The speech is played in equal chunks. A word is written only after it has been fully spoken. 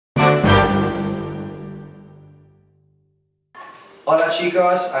Hola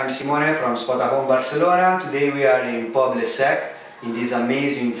chicos, I'm Simone from Spotahome Barcelona. Today we are in Poble Sec, in this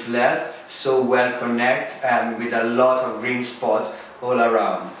amazing flat, so well connected and with a lot of green spots all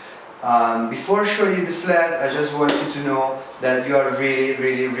around. Before showing you the flat, I just want you to know that you are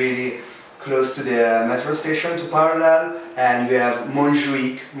really close to the metro station, to Parallel, and you have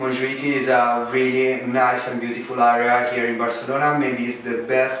Montjuïc. Montjuïc is a really nice and beautiful area here in Barcelona. Maybe it's the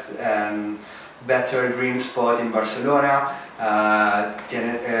best and better green spot in Barcelona.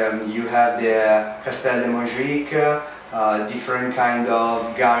 You have the Castel de Montjuïc, different kind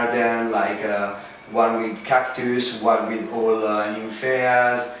of garden, like one with cactus, one with all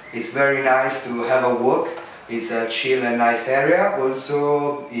nymphas. It's very nice to have a walk. It's a chill and nice area.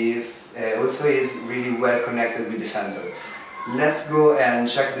 Also is really well connected with the center. Let's go and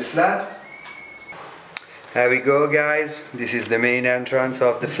check the flat. Here we go, guys. This is the main entrance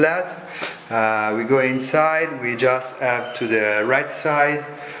of the flat. We go inside. We just have to the right side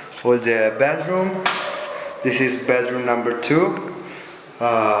all the bedroom. This is bedroom number 2.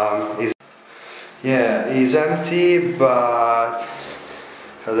 It's empty, but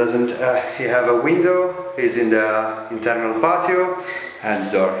doesn't he have a window? He's in the internal patio and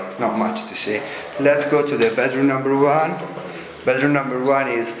door. Not much to say. Let's go to the bedroom number 1. Bedroom number 1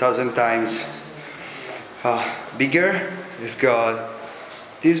 is 1,000 times bigger. It's got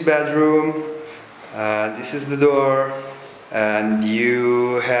this bedroom, this is the door, and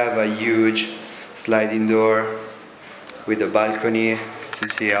you have a huge sliding door with a balcony to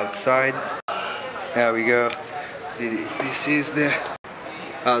see outside. There we go. This is the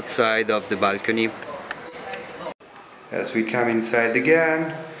outside of the balcony. As we come inside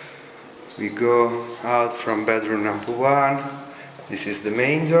again, we go out from bedroom number 1. This is the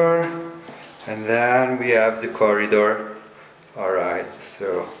main door, and then we have the corridor. Alright,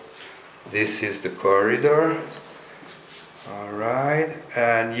 so this is the corridor. Alright,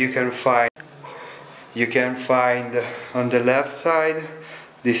 and you can find on the left side,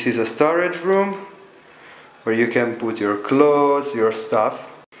 this is a storage room where you can put your clothes, your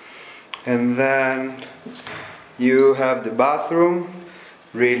stuff. And then you have the bathroom,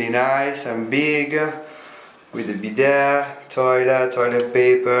 really nice and big, with a bidet, toilet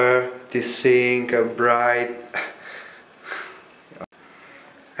paper, this sink, a bright,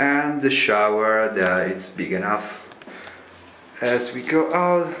 and the shower that it's big enough. As we go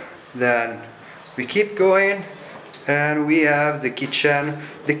out, then we keep going and we have the kitchen.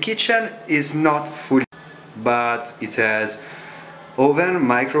 The kitchen is not full, but it has oven,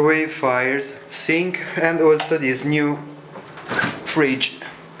 microwave, fires, sink, and also this new fridge.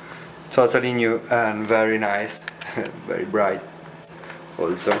 Totally new and very nice, very bright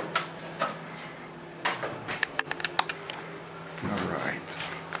also. Alright,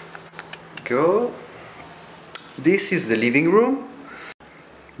 go. This is the living room.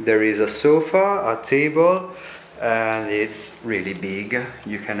 There is a sofa, a table, and it's really big.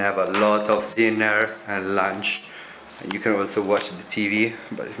 You can have a lot of dinner and lunch. You can also watch the TV,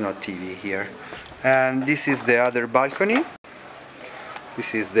 but it's not TV here. And this is the other balcony.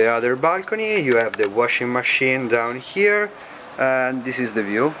 This is the other balcony. You have the washing machine down here, and this is the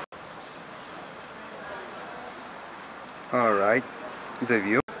view. Alright, the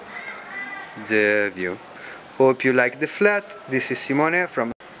view. Hope you like the flat. This is Simone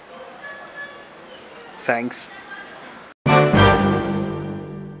from... Thanks.